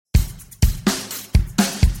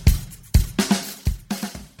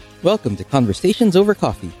Welcome to Conversations Over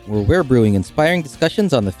Coffee, where we're brewing inspiring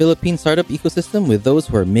discussions on the Philippine startup ecosystem with those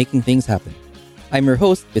who are making things happen. I'm your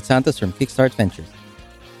host, Bitsantas from Kickstart Ventures.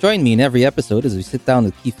 Join me in every episode as we sit down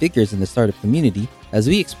with key figures in the startup community as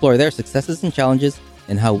we explore their successes and challenges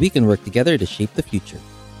and how we can work together to shape the future.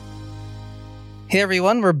 Hey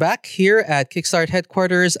everyone, we're back here at Kickstart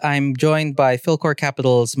headquarters. I'm joined by FilKor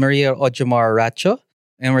Capital's Maria Odiamar-Racho.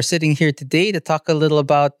 And we're sitting here today to talk a little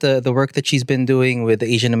about the work that she's been doing with the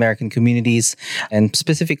Asian American communities and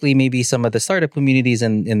specifically maybe some of the startup communities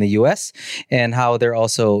in the US and how they're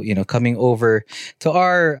also, coming over to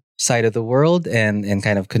our side of the world and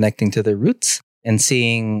kind of connecting to their roots and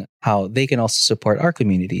seeing how they can also support our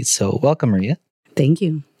communities. So welcome, Maria. Thank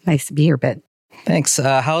you. Nice to be here, Bet. Thanks.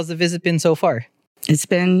 How's the visit been so far? It's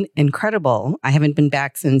been incredible. I haven't been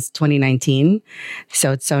back since 2019,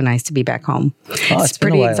 so it's so nice to be back home. Oh, it's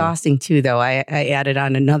pretty exhausting too, though. I added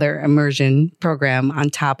on another immersion program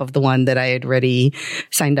on top of the one that I had already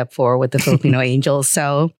signed up for with the Filipino Angels.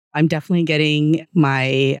 So I'm definitely getting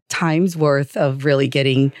my time's worth of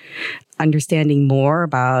really understanding more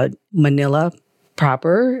about Manila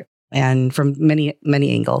proper and from many,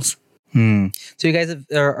 many angles. So you guys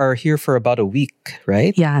are here for about a week,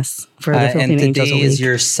 right? Yes, for the Filipino Angels. And today is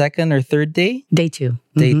your second or third day? Day two.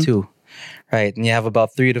 Day two. Right. And you have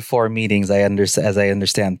about 3 to 4 meetings, as I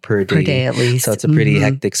understand, per day. Per day at least. So it's a pretty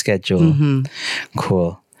hectic schedule.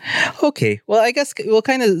 Cool. Okay. Well, I guess we'll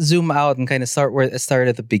kind of zoom out and kind of start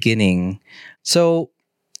at the beginning. So,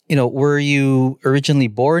 were you originally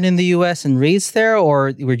born in the US and raised there,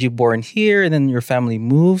 or were you born here and then your family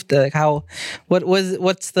moved?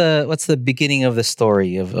 What's the beginning of the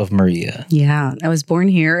story of Maria? Yeah, I was born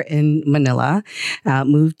here in Manila,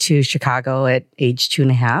 moved to Chicago at age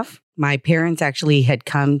 2.5. My parents actually had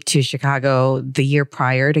come to Chicago the year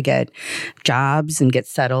prior to get jobs and get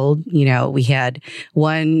settled. We had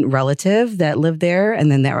one relative that lived there,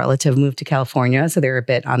 and then that relative moved to California, so they were a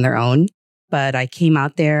bit on their own. But I came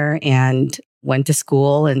out there and went to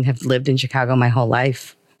school and have lived in Chicago my whole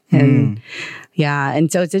life. And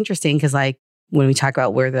and so it's interesting because when we talk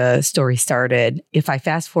about where the story started, if I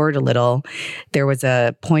fast forward a little, there was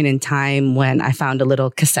a point in time when I found a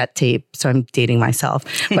little cassette tape. So I'm dating myself,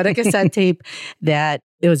 but a cassette tape that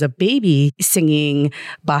it was a baby singing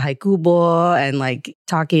Bahay Kubo and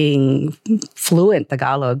talking fluent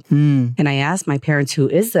Tagalog. And I asked my parents, who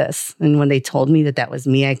is this? And when they told me that was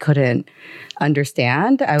me, I couldn't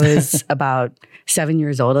understand. I was about 7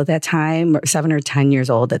 years old at that time, or 7 or 10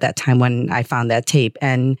 years old at that time when I found that tape.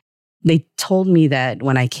 And they told me that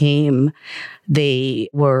when I came, they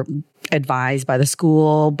were advised by the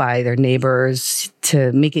school, by their neighbors,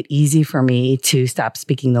 to make it easy for me to stop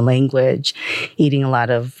speaking the language, eating a lot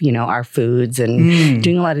of, our foods and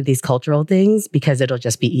doing a lot of these cultural things because it'll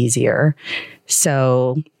just be easier.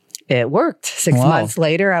 So it worked. 6 months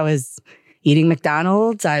later, I was eating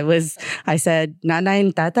McDonald's. I said, Nanay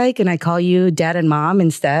and Tatay, can I call you Dad and Mom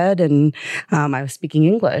instead? And I was speaking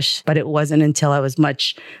English. But it wasn't until I was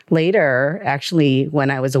much later, actually, when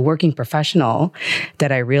I was a working professional,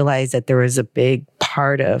 that I realized that there was a big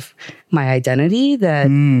part of my identity that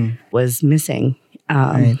was missing.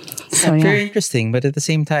 Right. So, very interesting. But at the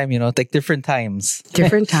same time, different times.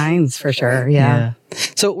 Different times, for sure. Yeah.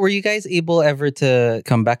 So were you guys able ever to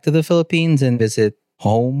come back to the Philippines and visit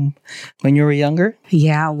home when you were younger?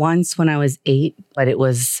 Yeah, once when I was 8, but it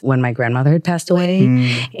was when my grandmother had passed away.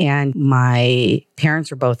 And my parents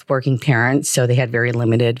were both working parents, so they had very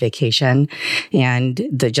limited vacation. And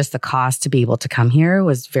the cost to be able to come here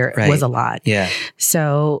was was a lot. Yeah.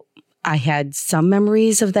 So I had some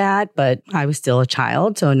memories of that, but I was still a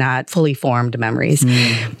child, so not fully formed memories.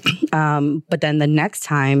 But then the next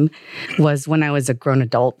time was when I was a grown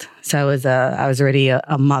adult. So I was already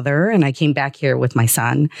a mother, and I came back here with my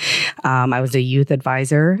son. I was a youth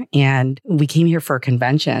advisor, and we came here for a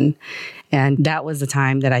convention. And that was the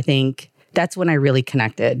time that I think that's when I really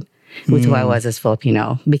connected with who I was as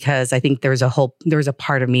Filipino, because I think there was a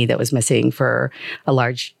part of me that was missing for a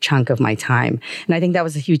large chunk of my time. And I think that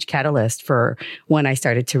was a huge catalyst for when I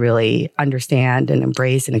started to really understand and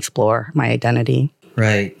embrace and explore my identity.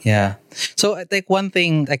 Right. Yeah. So one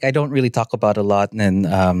thing I don't really talk about a lot,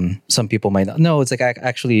 and some people might not know, it's I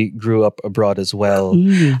actually grew up abroad as well.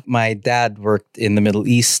 My dad worked in the Middle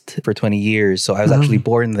East for 20 years. So I was actually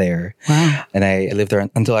born there. Wow. And I lived there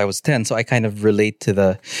until I was 10. So I kind of relate to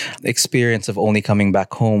the experience of only coming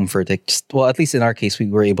back home for at least in our case, we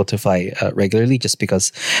were able to fly regularly just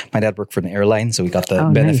because my dad worked for an airline. So we got the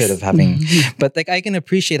benefit of having, but I can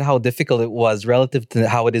appreciate how difficult it was relative to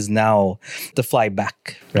how it is now to fly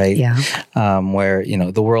back, right? Yeah. Where,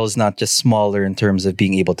 the world is not just smaller in terms of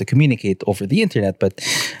being able to communicate over the internet, but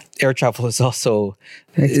air travel is also,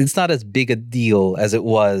 it's not as big a deal as it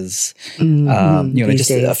was, just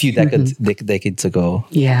days. a few decades ago.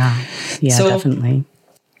 Yeah, So, definitely.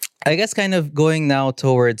 I guess kind of going now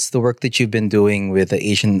towards the work that you've been doing with the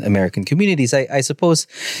Asian American communities, I suppose,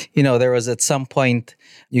 there was at some point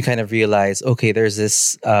you kind of realize, okay, there's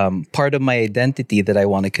this part of my identity that I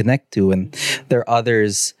want to connect to. And there are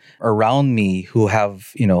others around me who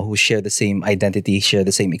have, who share the same identity, share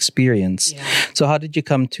the same experience. Yeah. So how did you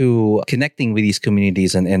come to connecting with these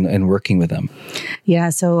communities and working with them?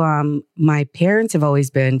 Yeah, so my parents have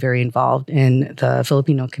always been very involved in the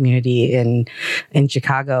Filipino community in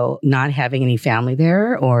Chicago, not having any family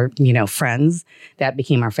there or, friends. That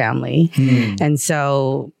became our family. And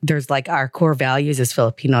so there's like our core values as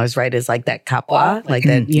Filipinos, right, is like that kapwa, like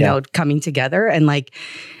that, coming together.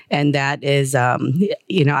 And that is, I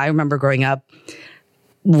remember growing up,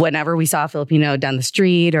 whenever we saw a Filipino down the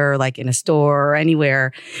street or like in a store or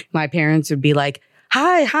anywhere, my parents would be like,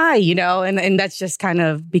 hi, and that's just kind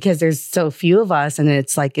of because there's so few of us, and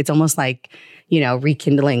it's almost like,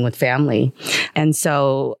 rekindling with family. And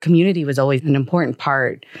so community was always an important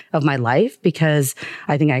part of my life because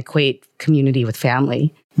I think I equate community with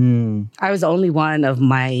family. I was the only one of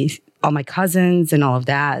all my cousins and all of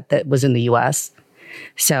that was in the U.S.,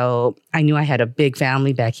 so I knew I had a big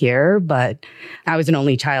family back here, but I was an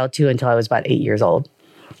only child too until I was about 8 years old.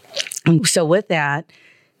 And so with that,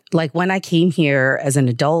 like when I came here as an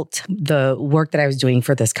adult, the work that I was doing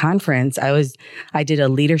for this conference, I did a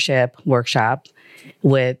leadership workshop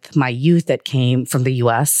with my youth that came from the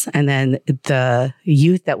U.S. and then the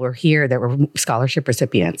youth that were here that were scholarship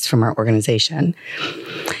recipients from our organization.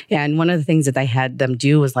 And one of the things that I had them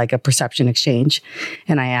do was like a perception exchange.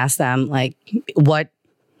 And I asked them like,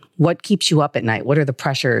 what keeps you up at night? What are the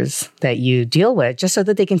pressures that you deal with? Just so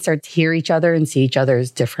that they can start to hear each other and see each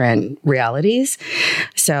other's different realities.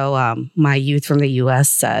 So my youth from the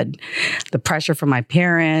U.S. said the pressure from my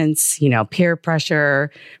parents, peer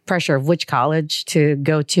pressure of which college to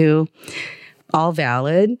go to, all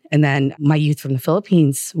valid. And then my youth from the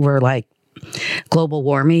Philippines were like, global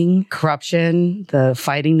warming, corruption, the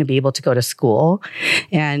fighting to be able to go to school.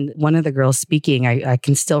 And one of the girls speaking, I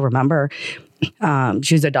can still remember,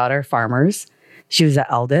 she was a daughter of farmers. She was the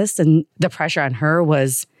eldest, and the pressure on her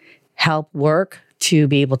was help work to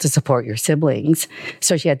be able to support your siblings.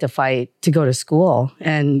 So she had to fight to go to school.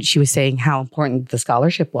 And she was saying how important the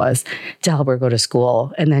scholarship was to help her go to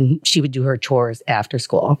school. And then she would do her chores after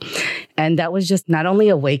school. And that was just not only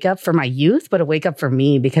a wake up for my youth, but a wake up for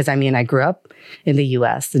me because I grew up in the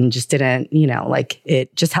US and just didn't,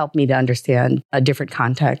 it just helped me to understand a different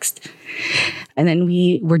context. And then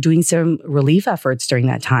we were doing some relief efforts during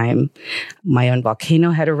that time. My own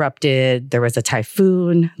volcano had erupted. There was a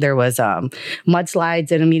typhoon. There was mudslides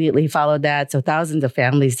that immediately followed that. So thousands of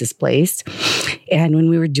families displaced. And when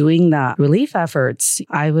we were doing the relief efforts,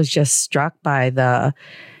 I was just struck by the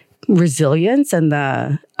resilience and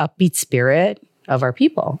the upbeat spirit of our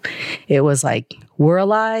people. It was like, we're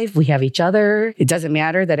alive, we have each other. It doesn't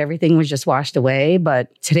matter that everything was just washed away, but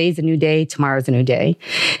today's a new day, tomorrow's a new day.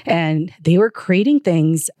 And they were creating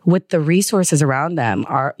things with the resources around them,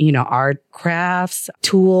 art, crafts,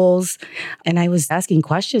 tools. And I was asking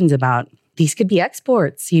questions about these could be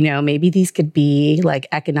exports, maybe these could be like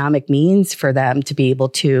economic means for them to be able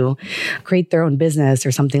to create their own business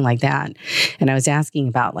or something like that. And I was asking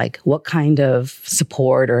about like what kind of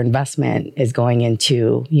support or investment is going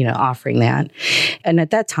into, offering that. And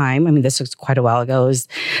at that time, this was quite a while ago,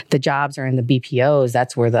 the jobs are in the BPOs.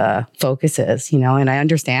 That's where the focus is, and I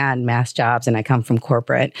understand mass jobs and I come from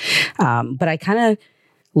corporate. But I kind of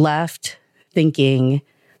left thinking,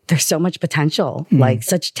 there's so much potential, like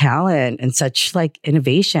such talent and such like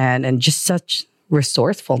innovation and just such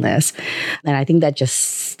resourcefulness. And I think that just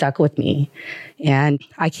stuck with me. And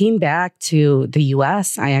I came back to the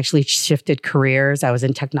US. I actually shifted careers. I was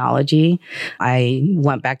in technology. I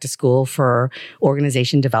went back to school for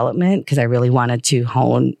organization development because I really wanted to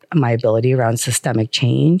hone my ability around systemic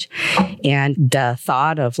change. And the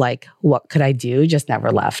thought of like, what could I do just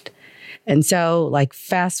never left. And so like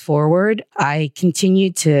fast forward, I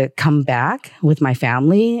continued to come back with my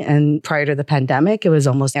family. And prior to the pandemic, it was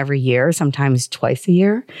almost every year, sometimes twice a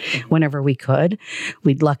year, whenever we could.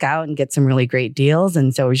 We'd luck out and get some really great deals.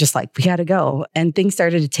 And so it was just like, we had to go. And things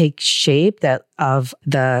started to take shape of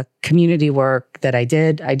the community work that I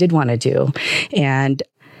did want to do. And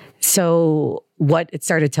so what it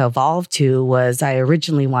started to evolve to was I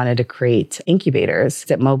originally wanted to create incubators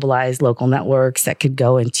that mobilize local networks that could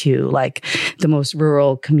go into like the most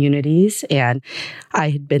rural communities. And I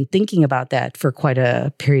had been thinking about that for quite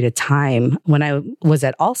a period of time. When I was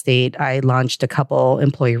at Allstate, I launched a couple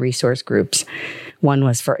employee resource groups. One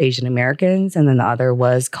was for Asian Americans, and then the other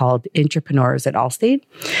was called Entrepreneurs at Allstate.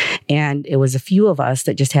 And it was a few of us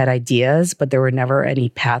that just had ideas, but there were never any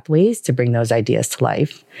pathways to bring those ideas to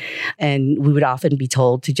life. And we would often be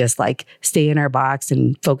told to just like stay in our box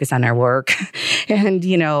and focus on our work. And,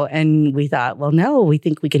 and we thought, well, no, we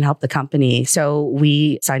think we can help the company. So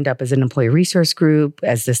we signed up as an employee resource group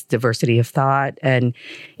as this diversity of thought, and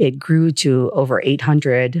it grew to over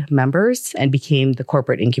 800 members and became the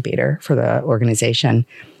corporate incubator for the organization.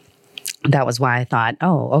 That was why I thought,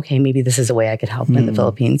 oh, okay, maybe this is a way I could help in the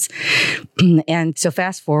Philippines. And so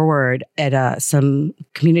fast forward at some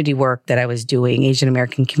community work that I was doing, Asian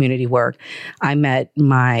American community work, I met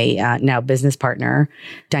my now business partner,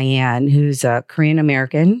 Diane, who's a Korean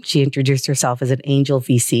American. She introduced herself as an angel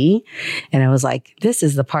VC. And I was like, this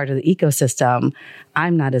is the part of the ecosystem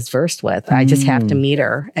I'm not as versed with. I just have to meet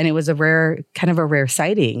her. And it was a rare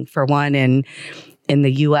sighting for one in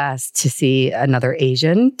the US to see another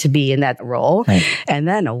Asian to be in that role. Right. And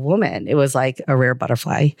then a woman, it was like a rare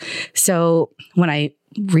butterfly. So when I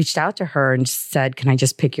reached out to her and said, can I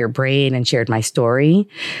just pick your brain, and shared my story,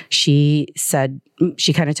 she said,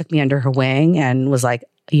 she kind of took me under her wing and was like,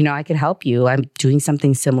 I could help you. I'm doing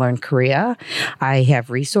something similar in Korea. I have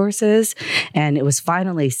resources. And it was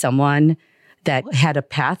finally someone that had a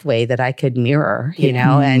pathway that I could mirror,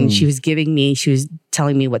 and she was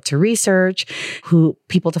telling me what to research, who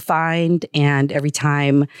people to find. And every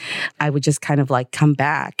time I would just kind of like come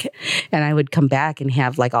back, and I would come back and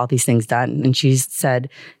have like all these things done. And she said,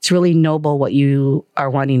 it's really noble what you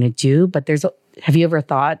are wanting to do, but have you ever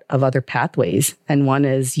thought of other pathways? And one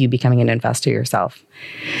is you becoming an investor yourself.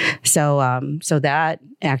 So that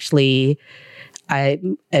actually, I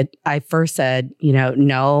first said,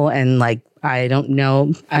 no, and like, I don't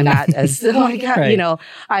know. I'm not as like, right.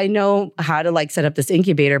 I know how to like set up this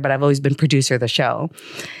incubator, but I've always been producer of the show.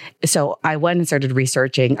 So I went and started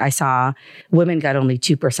researching. I saw women got only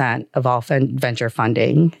 2% of all venture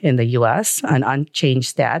funding in the US. And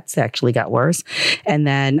unchanged stats actually got worse. And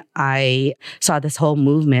then I saw this whole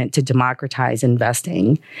movement to democratize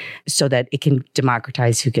investing so that it can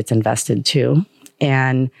democratize who gets invested too.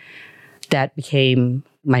 And that became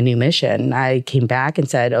my new mission. I came back and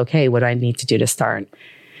said, okay, what do I need to do to start?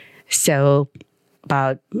 So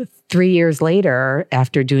about 3 years later,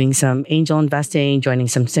 after doing some angel investing, joining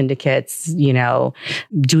some syndicates,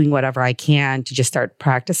 doing whatever I can to just start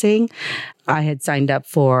practicing, I had signed up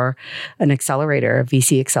for an accelerator, a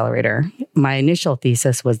VC accelerator. My initial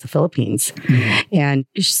thesis was the Philippines, and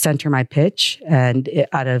sent her my pitch. And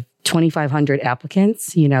out of 2,500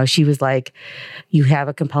 applicants, she was like, you have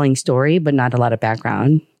a compelling story, but not a lot of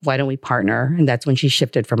background. Why don't we partner? And that's when she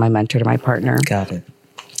shifted from my mentor to my partner. Got it.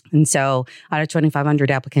 And so out of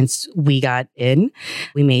 2,500 applicants, we got in.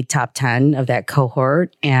 We made top 10 of that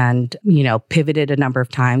cohort and, pivoted a number of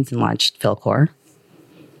times and launched FilKor.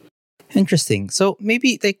 Interesting. So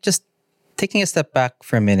maybe like just taking a step back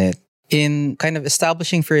for a minute, in kind of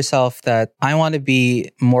establishing for yourself that I want to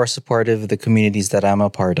be more supportive of the communities that I'm a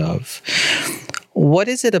part of. What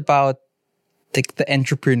is it about the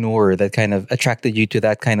entrepreneur that kind of attracted you to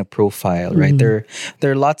that kind of profile, right? There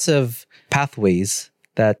are lots of pathways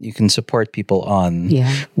that you can support people on.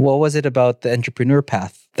 Yeah. What was it about the entrepreneur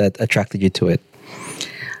path that attracted you to it?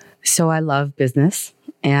 So I love business.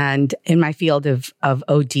 And in my field of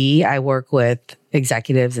OD, I work with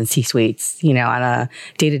executives and C-suites, on a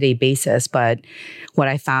day-to-day basis. But what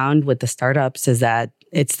I found with the startups is that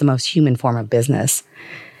it's the most human form of business.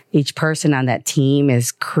 Each person on that team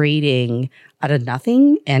is creating out of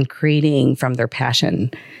nothing and creating from their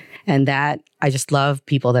passion. And that, I just love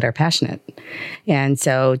people that are passionate. And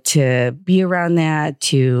so to be around that,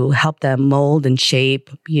 to help them mold and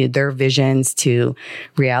shape their visions to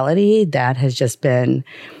reality, that has just been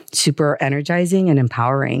super energizing and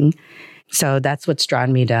empowering. So that's what's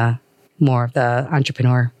drawn me to more of the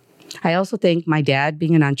entrepreneur. I also think my dad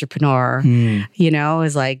being an entrepreneur,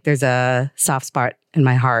 is like, there's a soft spot in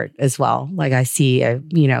my heart as well. Like I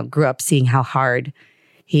grew up seeing how hard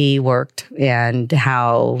he worked and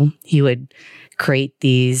how he would create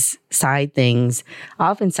these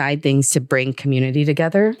often side things to bring community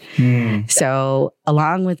together. So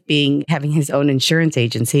along with having his own insurance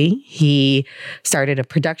agency, he started a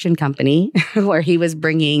production company where he was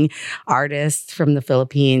bringing artists from the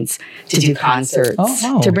Philippines to do concerts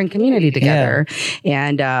to bring community together.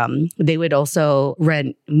 And they would also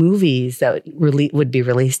rent movies that would be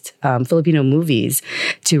released, Filipino movies,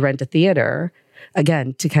 to rent a theater.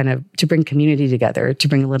 Again, to bring community together, to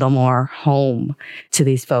bring a little more home to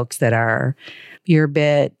these folks you're a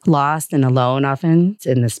bit lost and alone often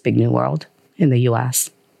in this big new world in the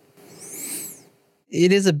U.S.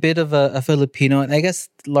 It is a bit of a Filipino, and I guess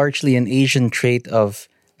largely an Asian trait of,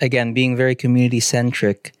 again, being very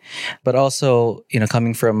community-centric, but also,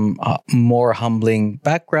 coming from more humbling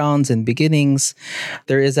backgrounds and beginnings,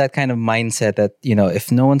 there is that kind of mindset that,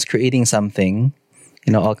 if no one's creating something,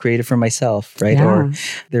 I'll create it for myself, right? Yeah. Or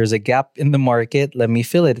there's a gap in the market, let me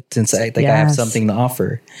fill it since I have something to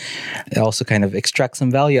offer. I also kind of extract some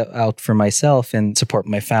value out for myself and support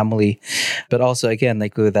my family. But also, again,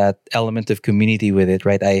 with that element of community with it,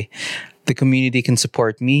 right? The community can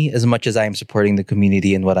support me as much as I'm supporting the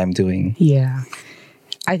community in what I'm doing. Yeah.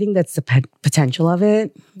 I think that's the potential of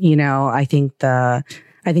it. I think the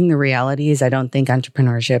reality is I don't think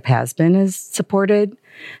entrepreneurship has been as supported.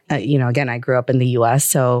 Again, I grew up in the U.S.,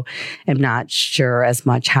 so I'm not sure as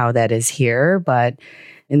much how that is here. But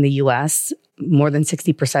in the U.S., more than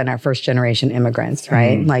 60% are first-generation immigrants,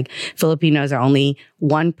 right? Like Filipinos are only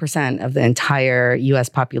 1% of the entire U.S.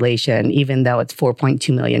 population, even though it's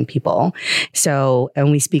 4.2 million people. So,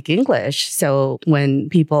 and we speak English. So when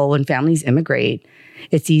families immigrate,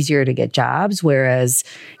 it's easier to get jobs, whereas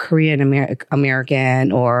Korean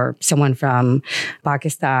American or someone from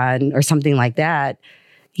Pakistan or something like that,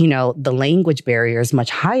 the language barrier is much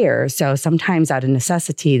higher. So sometimes out of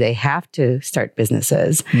necessity, they have to start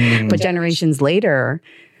businesses. But generations later,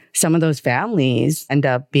 some of those families end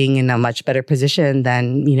up being in a much better position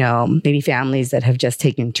than, maybe families that have just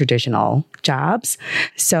taken traditional jobs.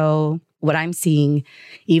 So what I'm seeing,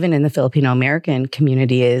 even in the Filipino American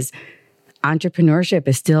community, is entrepreneurship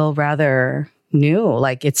is still rather new.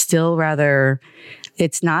 Like it's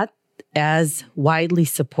not as widely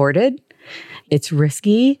supported. It's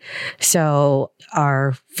risky. So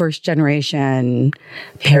our first generation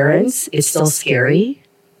parents, it's still scary.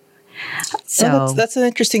 So that's an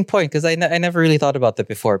interesting point, because I never really thought about that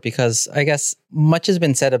before, because I guess much has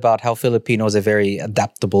been said about how Filipinos are very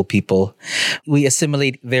adaptable people. We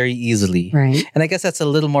assimilate very easily. Right. And I guess that's a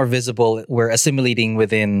little more visible. We're assimilating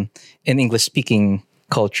within an English-speaking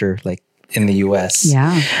culture, like in the US,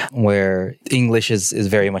 where English is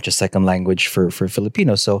very much a second language for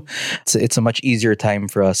Filipinos. So it's a much easier time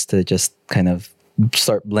for us to just kind of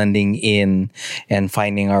start blending in and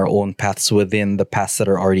finding our own paths within the paths that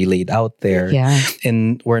are already laid out there. Yeah.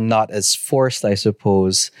 And we're not as forced, I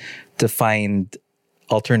suppose, to find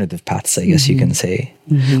alternative paths, I guess you can say.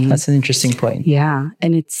 That's an interesting point. Yeah.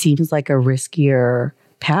 And it seems like a riskier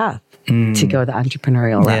path to go the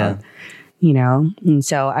entrepreneurial route. And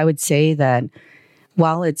so I would say that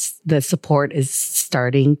while the support is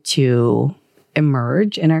starting to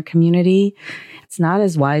emerge in our community, it's not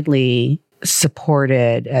as widely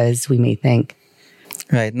supported as we may think.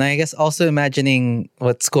 Right. And I guess also imagining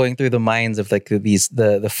what's going through the minds of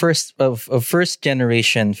the first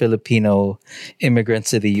generation Filipino immigrants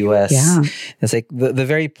to the US. Yeah. It's like the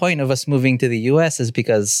very point of us moving to the US is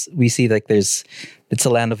because we see it's a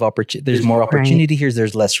land of opportunity. There's more opportunity here.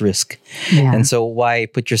 There's less risk. Yeah. And so why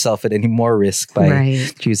put yourself at any more risk by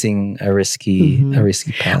choosing a risky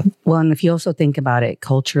path? Well, and if you also think about it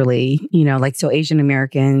culturally, so Asian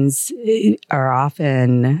Americans are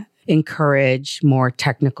often encourage more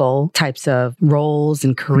technical types of roles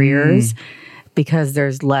and careers because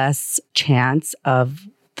there's less chance of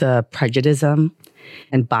the prejudice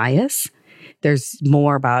and bias. There's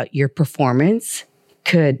more about your performance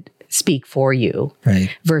could speak for you,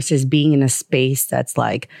 right? Versus being in a space that's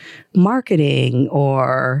like marketing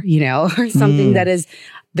or, or something that is,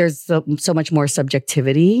 there's so much more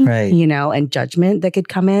subjectivity, right, and judgment that could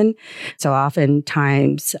come in. So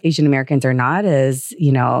oftentimes Asian Americans are not as,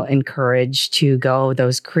 encouraged to go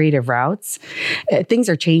those creative routes. Things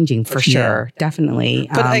are changing for sure, definitely.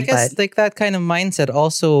 But I guess that kind of mindset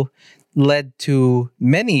also led to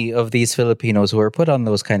many of these Filipinos who are put on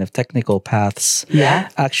those kind of technical paths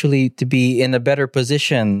actually to be in a better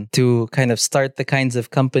position to kind of start the kinds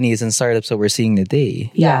of companies and startups that we're seeing today.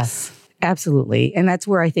 Yes. Absolutely. And that's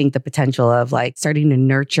where I think the potential of starting to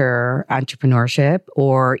nurture entrepreneurship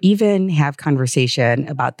or even have conversation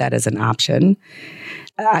about that as an option,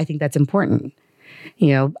 I think that's important.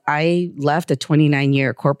 I left a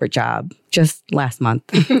 29-year corporate job just last month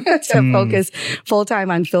to focus full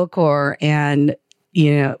time on FilKor. And,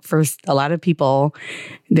 for a lot of people,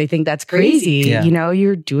 they think that's crazy. Yeah.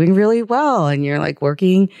 You're doing really well and you're like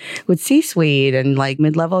working with C-suite and like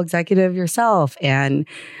mid-level executive yourself. And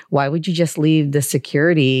why would you just leave the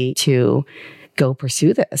security to go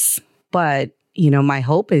pursue this? But, my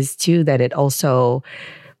hope is too that it also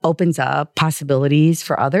opens up possibilities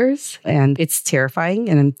for others. And it's terrifying.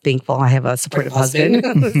 And I'm thankful I have a supportive husband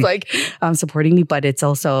who's like supporting me, but it's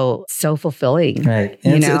also so fulfilling. Right.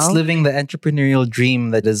 And it's living the entrepreneurial dream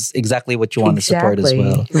that is exactly what you want to support as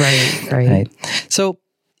well. Right. So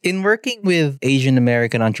in working with Asian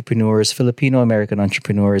American entrepreneurs, Filipino American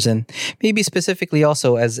entrepreneurs, and maybe specifically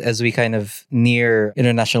also as we kind of near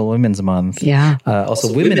International Women's Month,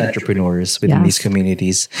 also women entrepreneurs within these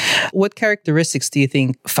communities, what characteristics do you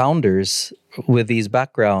think founders with these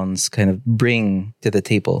backgrounds kind of bring to the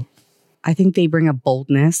table? I think they bring a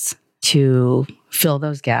boldness to fill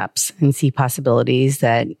those gaps and see possibilities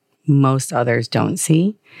that most others don't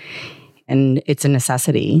see. And it's a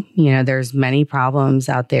necessity. There's many problems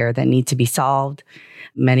out there that need to be solved,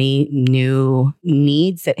 many new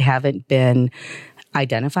needs that haven't been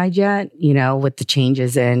identified yet, with the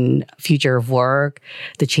changes in future of work,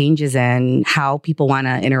 the changes in how people want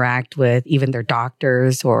to interact with even their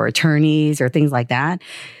doctors or attorneys or things like that.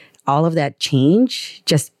 All of that change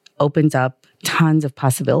just opens up tons of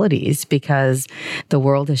possibilities because the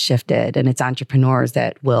world has shifted and it's entrepreneurs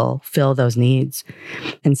that will fill those needs.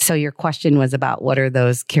 And so your question was about what are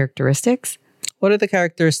those characteristics? What are the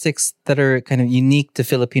characteristics that are kind of unique to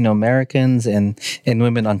Filipino Americans and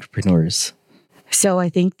women entrepreneurs? So I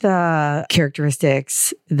think the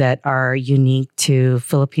characteristics that are unique to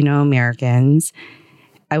Filipino Americans,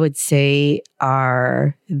 I would say,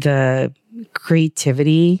 are the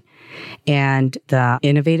creativity and the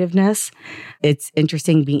innovativeness. It's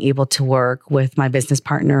interesting being able to work with my business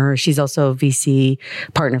partner. She's also a VC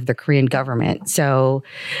partner of the Korean government. So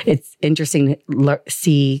it's interesting to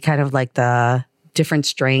see kind of like the different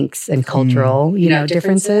strengths and cultural,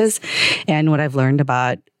 differences. And what I've learned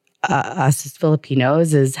about us as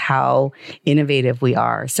Filipinos is how innovative we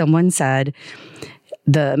are. Someone said,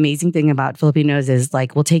 the amazing thing about Filipinos is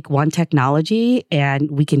like, we'll take one technology and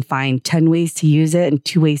we can find 10 ways to use it and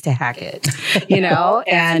 2 ways to hack it,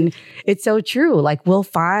 and it's so true. Like we'll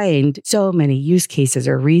find so many use cases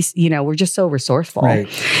or, we're just so resourceful. Right.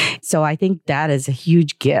 So I think that is a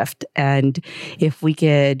huge gift. And if we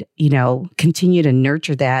could, continue to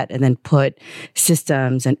nurture that and then put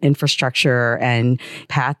systems and infrastructure and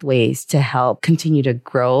pathways to help continue to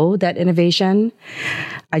grow that innovation,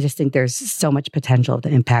 I just think there's so much potential of the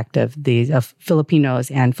impact of Filipinos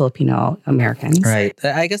and Filipino Americans. Right.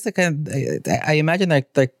 I guess I imagine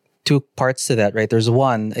like two parts to that, right? There's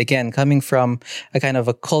one, again, coming from a kind of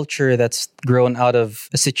a culture that's grown out of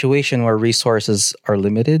a situation where resources are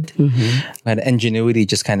limited and ingenuity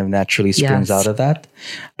just kind of naturally springs out of that.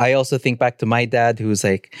 I also think back to my dad, who's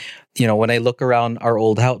like, when I look around our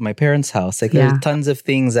old house, my parents' house, like there's tons of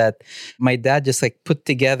things that my dad just like put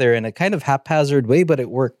together in a kind of haphazard way, but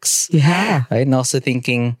it works. Yeah. Right. And also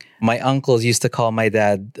thinking my uncles used to call my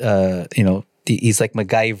dad, he's like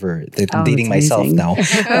MacGyver. I'm dating myself now.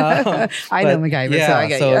 I know MacGyver, so I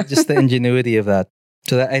get you. Just the ingenuity of that.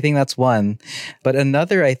 So I think that's one. But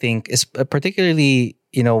another, I think, is particularly,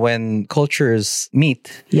 when cultures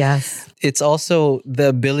meet. Yes. It's also the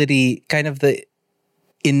ability, kind of the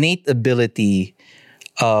innate ability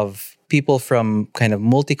of people from kind of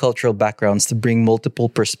multicultural backgrounds to bring multiple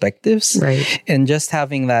perspectives. Right. And just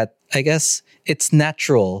having that, I guess, it's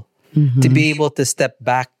natural to be able to step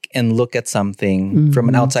back and look at something from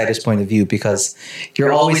an outsider's point of view, because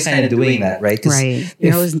you're always kind of doing that, right? Right.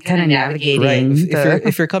 You're always kind of navigating. Right.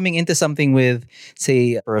 If you're coming into something with,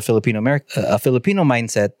 say, or a Filipino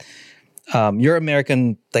mindset, your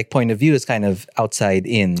American point of view is kind of outside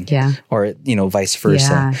in, or vice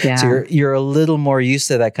versa. Yeah. So you're a little more used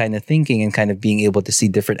to that kind of thinking and kind of being able to see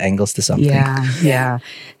different angles to something. Yeah,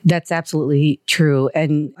 that's absolutely true.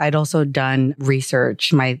 And I'd also done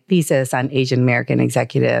research, my thesis on Asian American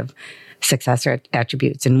executive success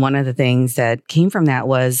attributes, and one of the things that came from that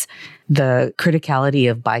was the criticality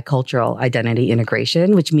of bicultural identity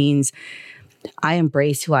integration, which means I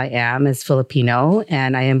embrace who I am as Filipino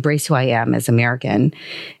and I embrace who I am as American.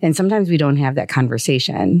 And sometimes we don't have that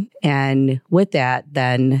conversation. And with that,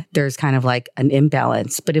 then there's kind of like an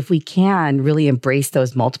imbalance. But if we can really embrace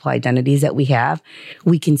those multiple identities that we have,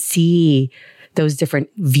 we can see those different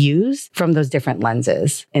views from those different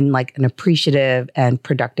lenses in like an appreciative and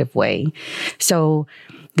productive way. So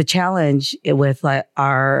The challenge with like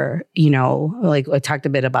our, like I talked a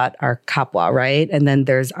bit about our kapwa, right? And then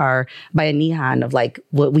there's our bayanihan of like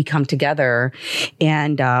what we come together.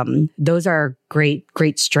 And those are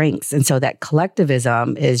great strengths. And so that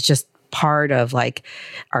collectivism is just part of like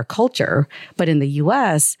our culture. But in the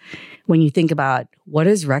US, when you think about what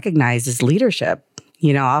is recognized as leadership,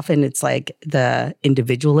 often it's like the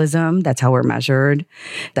individualism. That's how we're measured.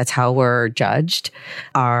 That's how we're judged.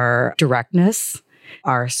 Our directness,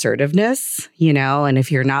 our assertiveness, and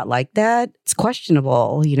if you're not like that, it's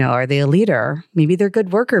questionable. Are they a leader? Maybe they're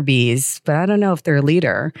good worker bees, but I don't know if they're a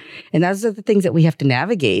leader. And those are the things that we have to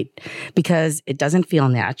navigate because it doesn't feel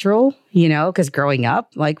natural, because growing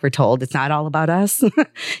up, like we're told, it's not all about us.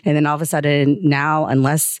 And then all of a sudden now,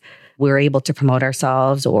 unless we're able to promote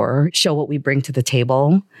ourselves or show what we bring to the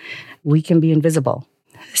table, we can be invisible.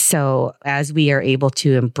 So as we are able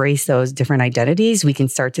to embrace those different identities, we can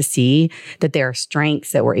start to see that there are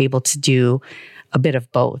strengths that we're able to do a bit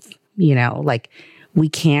of both. Like we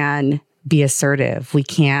can be assertive. We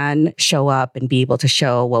can show up and be able to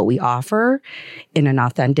show what we offer in an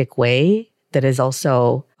authentic way that is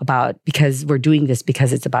also about, because we're doing this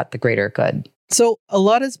because it's about the greater good. So a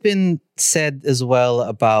lot has been said as well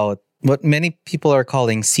about what many people are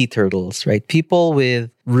calling sea turtles, right? People with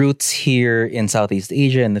roots here in Southeast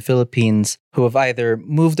Asia and the Philippines who have either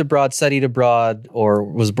moved abroad, studied abroad, or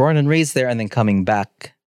was born and raised there and then coming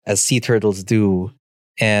back as sea turtles do.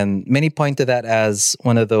 And many point to that as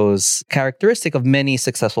one of those characteristic of many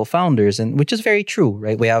successful founders, and which is very true,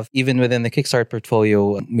 right? We have, even within the Kickstart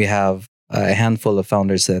portfolio, we have a handful of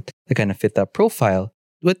founders that kind of fit that profile.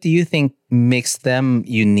 What do you think makes them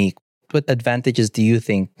unique? What advantages do you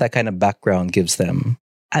think that kind of background gives them?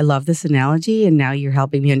 I love this analogy, and now you're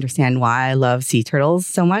helping me understand why I love sea turtles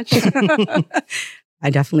so much. I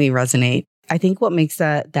definitely resonate. I think what makes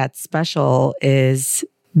that special is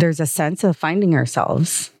there's a sense of finding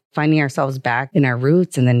ourselves back in our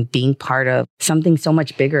roots and then being part of something so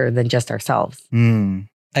much bigger than just ourselves.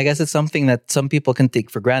 I guess it's something that some people can take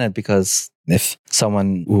for granted because if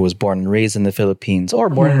someone who was born and raised in the Philippines or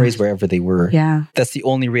born and raised wherever they were, that's the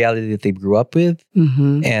only reality that they grew up with.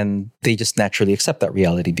 Mm-hmm. And they just naturally accept that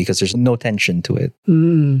reality because there's no tension to it.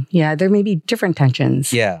 Yeah, there may be different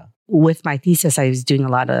tensions. Yeah. With my thesis, I was doing a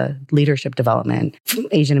lot of leadership development,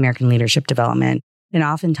 Asian American leadership development. And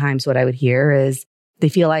oftentimes what I would hear is they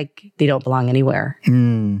feel like they don't belong anywhere.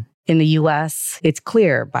 In the US, it's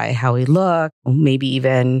clear by how we look, maybe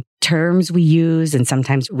even terms we use, and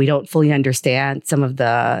sometimes we don't fully understand some of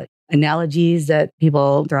the analogies that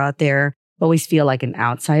people throw out there. Always feel like an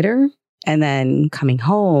outsider. And then coming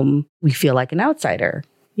home, we feel like an outsider,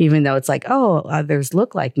 even though it's like, oh, others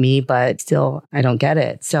look like me, but still, I don't get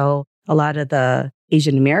it. So a lot of the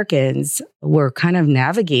Asian Americans were kind of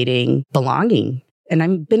navigating belonging. And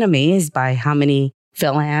I've been amazed by how many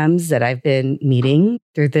Philhams that I've been meeting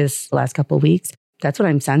through this last couple of weeks. That's what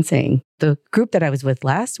I'm sensing. The group that I was with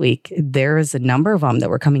last week, there was a number of them that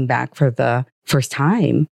were coming back for the first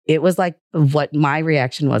time. It was like what my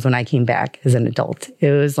reaction was when I came back as an adult.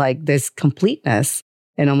 It was like this completeness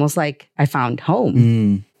and almost like I found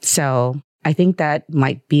home. So I think that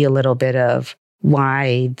might be a little bit of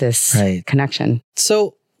why this connection.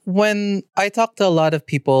 So when I talk to a lot of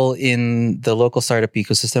people in the local startup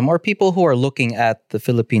ecosystem or people who are looking at the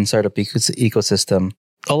Philippine startup ecosystem,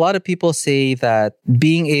 a lot of people say that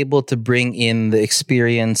being able to bring in the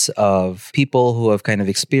experience of people who have kind of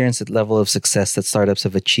experienced that level of success that startups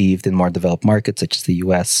have achieved in more developed markets such as the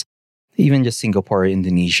US, even just Singapore or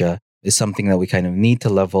Indonesia, is something that we kind of need to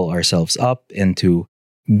level ourselves up and to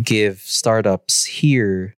give startups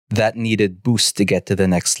here that needed boost to get to the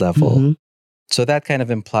next level. So that kind of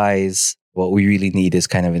implies what we really need is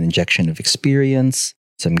kind of an injection of experience,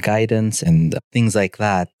 some guidance and things like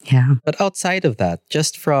that. Yeah. But outside of that,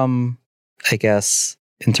 just from, I guess,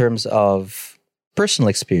 in terms of personal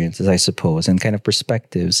experiences, I suppose, and kind of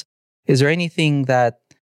perspectives, is there anything that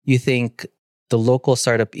you think the local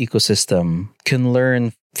startup ecosystem can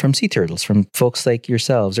learn from sea turtles, from folks like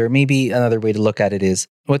yourselves? Or maybe another way to look at it is,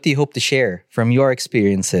 what do you hope to share from your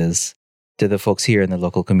experiences to the folks here in the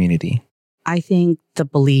local community? I think the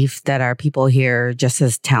belief that our people here are just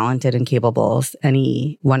as talented and capable as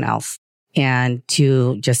anyone else, and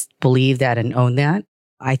to just believe that and own that.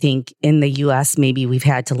 I think in the US, maybe we've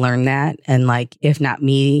had to learn that. And like, if not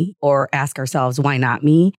me, or ask ourselves, why not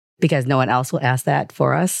me? Because no one else will ask that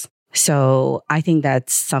for us. So I think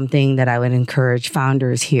that's something that I would encourage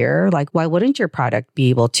founders here. Like, why wouldn't your product be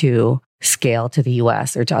able to scale to the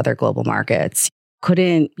US or to other global markets?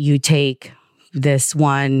 Couldn't you take this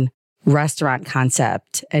one restaurant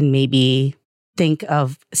concept and maybe think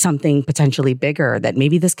of something potentially bigger, that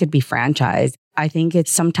maybe this could be franchised. I think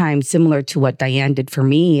it's sometimes similar to what Diane did for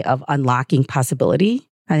me of unlocking possibility.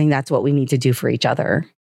 I think that's what we need to do for each other.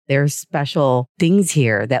 There's special things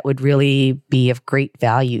here that would really be of great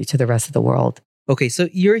value to the rest of the world. Okay, so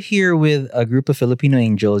you're here with a group of Filipino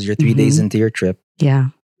angels. You're 3 days into your trip. Yeah.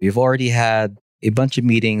 You've already had a bunch of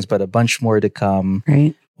meetings, but a bunch more to come.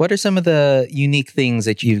 Right. What are some of the unique things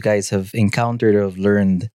that you guys have encountered or have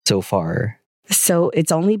learned so far? So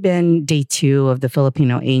it's only been day 2 of the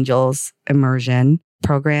Filipino Angels immersion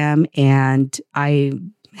program, and I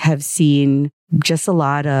have seen just a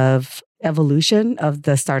lot of evolution of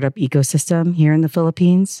the startup ecosystem here in the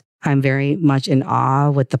Philippines. I'm very much in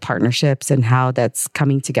awe with the partnerships and how that's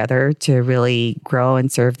coming together to really grow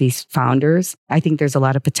and serve these founders. I think there's a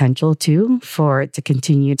lot of potential too for it to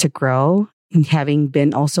continue to grow. And having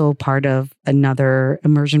been also part of another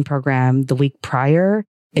immersion program the week prior,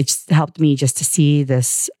 it just helped me just to see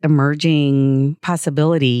this emerging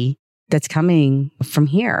possibility that's coming from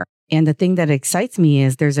here. And the thing that excites me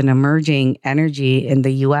is there's an emerging energy in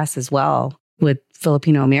the US as well with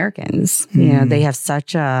Filipino Americans. You know, they have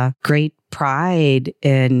such a great pride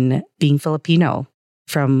in being Filipino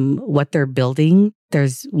from what they're building.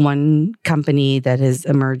 There's one company that is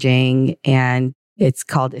emerging and it's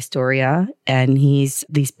called Historia, and he's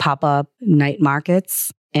these pop-up night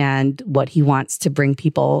markets. And what he wants to bring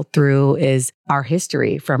people through is our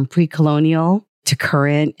history from pre-colonial to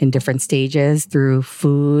current in different stages through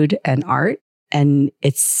food and art. And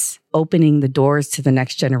it's opening the doors to the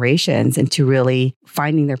next generations and to really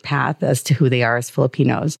finding their path as to who they are as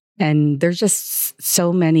Filipinos. And there's just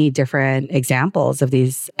so many different examples of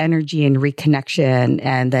these energy and reconnection,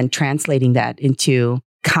 and then translating that into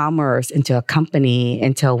commerce, into a company,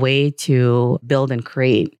 into a way to build and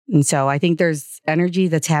create. And so I think there's energy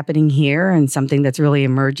that's happening here and something that's really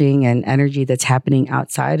emerging, and energy that's happening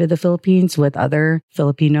outside of the Philippines with other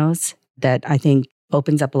Filipinos that I think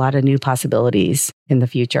opens up a lot of new possibilities in the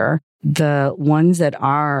future. The ones that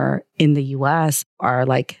are in the US are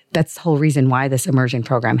like, that's the whole reason why this immersion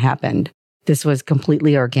program happened. This was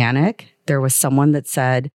completely organic. There was someone that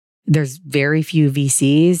said, there's very few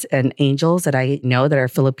VCs and angels that I know that are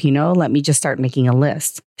Filipino. Let me just start making a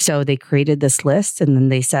list. So they created this list, and then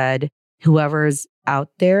they said, whoever's out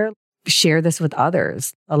there, share this with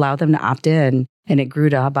others, allow them to opt in. And it grew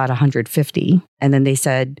to about 150. And then they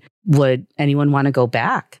said, would anyone want to go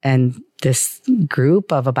back? And this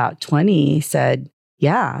group of about 20 said,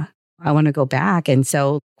 yeah, I want to go back. And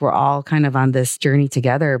so we're all kind of on this journey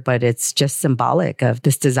together, but it's just symbolic of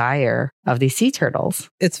this desire of these sea turtles.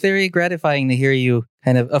 It's very gratifying to hear you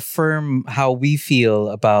kind of affirm how we feel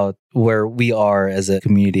about where we are as a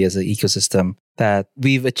community, as an ecosystem, that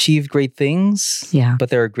we've achieved great things, but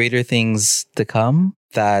there are greater things to come,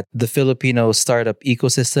 that the Filipino startup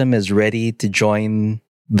ecosystem is ready to join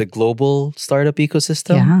the global startup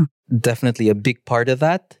ecosystem. Yeah. Definitely a big part of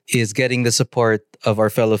that is getting the support of our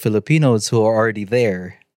fellow Filipinos who are already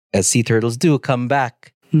there. As sea turtles do, come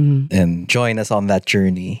back and join us on that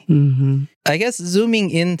journey. I guess zooming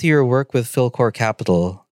into your work with FilKor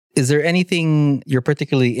Capital, is there anything you're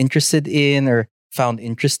particularly interested in or found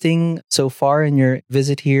interesting so far in your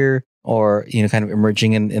visit here, or kind of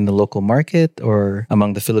emerging in the local market or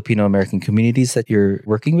among the Filipino American communities that you're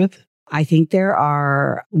working with? I think there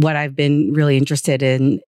are, what I've been really interested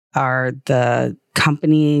in are the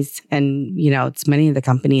companies, and it's many of the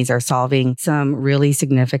companies are solving some really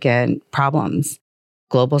significant problems.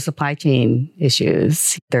 Global supply chain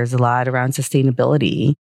issues. There's a lot around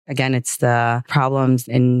sustainability. Again, it's the problems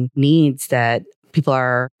and needs that people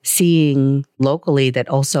are seeing locally that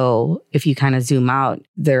also, if you kind of zoom out,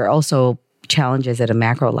 there are also challenges at a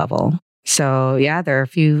macro level. So yeah, there are a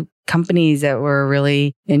few companies that we're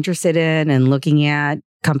really interested in and looking at.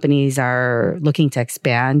 Companies are looking to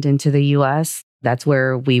expand into the US. That's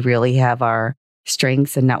where we really have our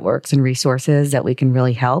strengths and networks and resources that we can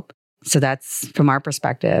really help. So that's, from our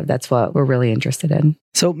perspective, that's what we're really interested in.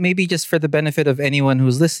 So maybe just for the benefit of anyone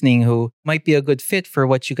who's listening who might be a good fit for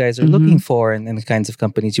what you guys are looking for and the kinds of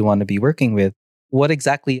companies you want to be working with, what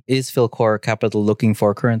exactly is FilKor Capital looking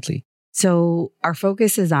for currently? So our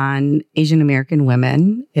focus is on Asian American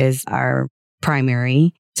women is our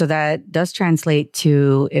primary. So that does translate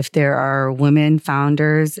to if there are women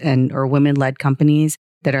founders or women-led companies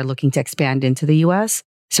that are looking to expand into the US.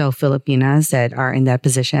 So Filipinas that are in that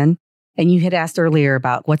position. And you had asked earlier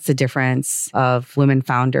about what's the difference of women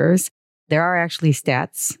founders. There are actually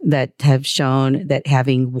stats that have shown that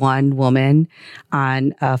having one woman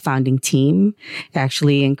on a founding team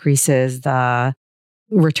actually increases the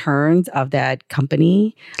returns of that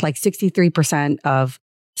company. Like 63% of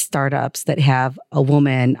startups that have a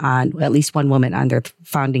woman on, at least one woman on their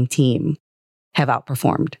founding team, have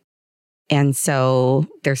outperformed. And so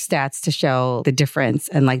there's stats to show the difference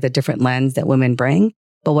and like the different lens that women bring.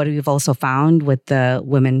 But what we've also found with the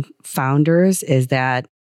women founders is that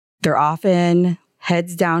they're often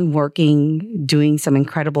heads down working, doing some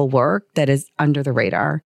incredible work that is under the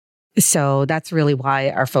radar. So that's really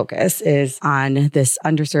why our focus is on this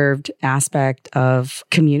underserved aspect of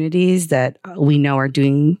communities that we know are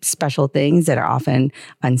doing special things that are often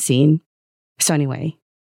unseen. So anyway,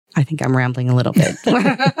 I think I'm rambling a little bit.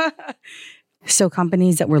 So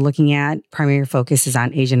companies that we're looking at, primary focus is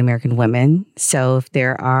on Asian American women. So if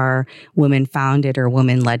there are women founded or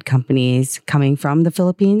women led companies coming from the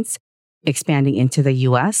Philippines, expanding into the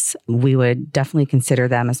US, we would definitely consider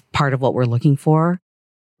them as part of what we're looking for.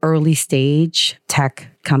 Early stage tech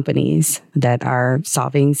companies that are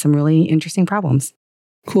solving some really interesting problems.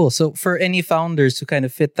 Cool. So for any founders who kind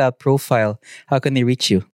of fit that profile, how can they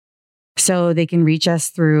reach you? So they can reach us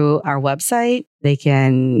through our website. They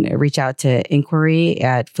can reach out to inquiry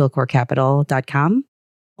at filkorcapital.com,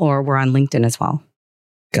 or we're on LinkedIn as well.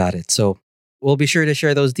 Got it. So we'll be sure to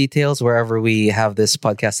share those details wherever we have this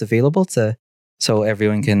podcast available so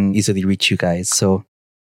everyone can easily reach you guys. So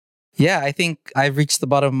yeah, I think I've reached the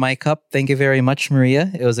bottom of my cup. Thank you very much,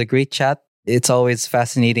 Maria. It was a great chat. It's always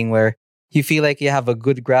fascinating where you feel like you have a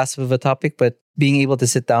good grasp of a topic, but being able to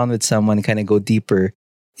sit down with someone and kind of go deeper,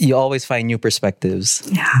 you always find new perspectives.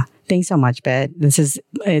 Yeah. Thanks so much, Bet.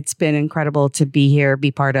 It's been incredible to be here, be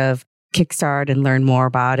part of Kickstart and learn more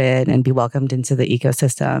about it and be welcomed into the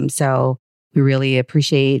ecosystem. So we really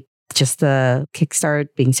appreciate just the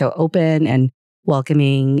Kickstart being so open and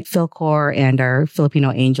welcoming FilKor and our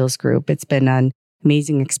Filipino Angels group. It's been an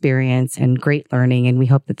amazing experience and great learning. And we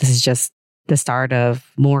hope that this is just the start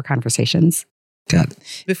of more conversations. Got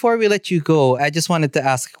it. Before we let you go, I just wanted to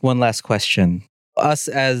ask one last question. Us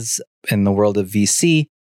as in the world of VC,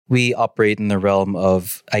 we operate in the realm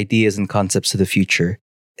of ideas and concepts of the future.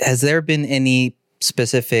 Has there been any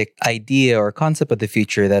specific idea or concept of the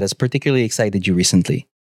future that has particularly excited you recently?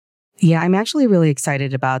 Yeah, I'm actually really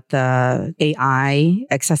excited about the AI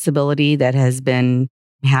accessibility that has been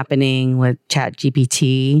happening with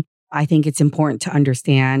ChatGPT. I think it's important to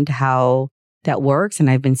understand how that works. And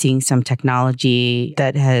I've been seeing some technology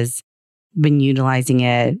that has been utilizing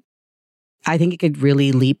it. I think it could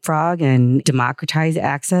really leapfrog and democratize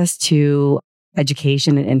access to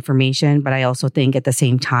education and information. But I also think at the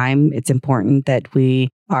same time, it's important that we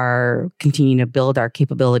are continuing to build our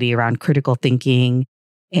capability around critical thinking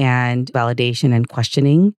and validation and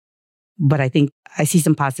questioning. But I think I see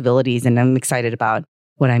some possibilities and I'm excited about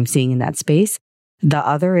what I'm seeing in that space. The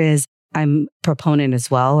other is I'm a proponent as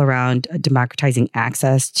well around democratizing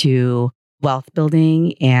access to wealth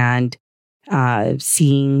building and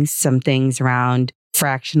seeing some things around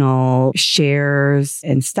fractional shares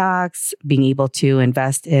and stocks, being able to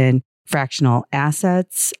invest in fractional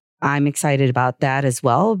assets. I'm excited about that as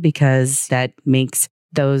well because that makes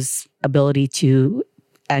those ability to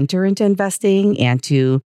enter into investing and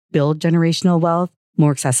to build generational wealth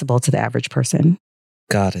more accessible to the average person.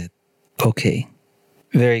 Got it. Okay.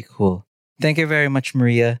 Very cool. Thank you very much,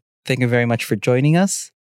 Maria. Thank you very much for joining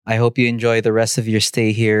us. I hope you enjoy the rest of your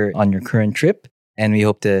stay here on your current trip. And we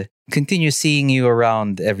hope to continue seeing you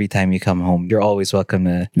around every time you come home. You're always welcome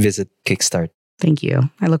to visit Kickstart. Thank you.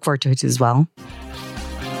 I look forward to it as well.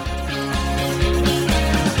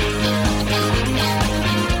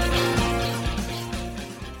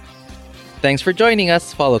 Thanks for joining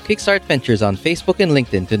us. Follow Kickstart Ventures on Facebook and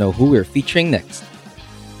LinkedIn to know who we're featuring next.